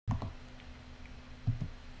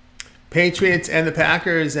Patriots and the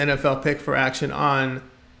Packers NFL pick for action on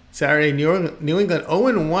Saturday. New England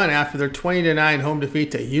 0-1 after their 20-9 home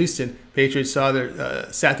defeat to Houston. Patriots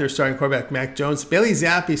sat their starting quarterback Mac Jones. Bailey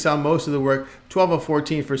Zappi saw most of the work, 12 of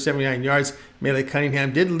 14 for 79 yards. Malik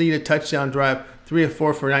Cunningham did lead a touchdown drive, 3 of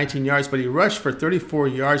 4 for 19 yards, but he rushed for 34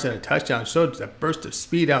 yards and a touchdown. Showed a burst of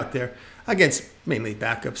speed out there against mainly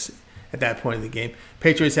backups at that point in the game.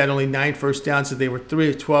 Patriots had only 9 first downs, so they were 3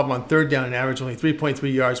 of 12 on third down and averaged only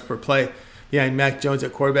 3.3 yards per play. Behind Mac Jones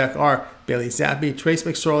at quarterback are Bailey Zappi, Trace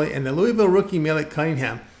McSorley, and the Louisville rookie Malik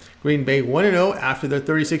Cunningham. Green Bay 1-0 after their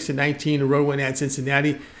 36-19 road win at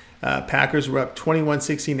Cincinnati. Packers were up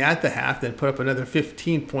 21-16 at the half, then put up another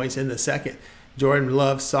 15 points in the second. Jordan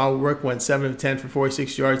Love saw work, went 7 of 10 for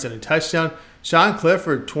 46 yards and a touchdown. Sean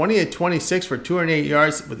Clifford 20 of 26 for 208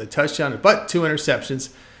 yards with a touchdown, but 2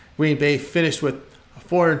 interceptions. Green Bay finished with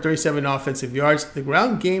 437 offensive yards. The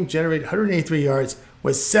ground game generated 183 yards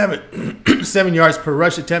with 7 yards per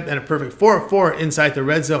rush attempt and a perfect 4 of 4 inside the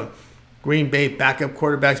red zone. Green Bay backup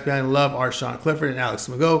quarterbacks behind Love are Sean Clifford and Alex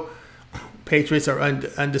Mago. Patriots are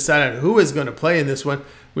undecided on who is going to play in this one.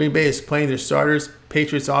 Green Bay is playing their starters.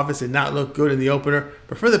 Patriots offense did not look good in the opener.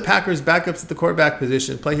 But for the Packers backups at the quarterback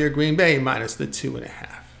position, play here Green Bay minus the 2.5.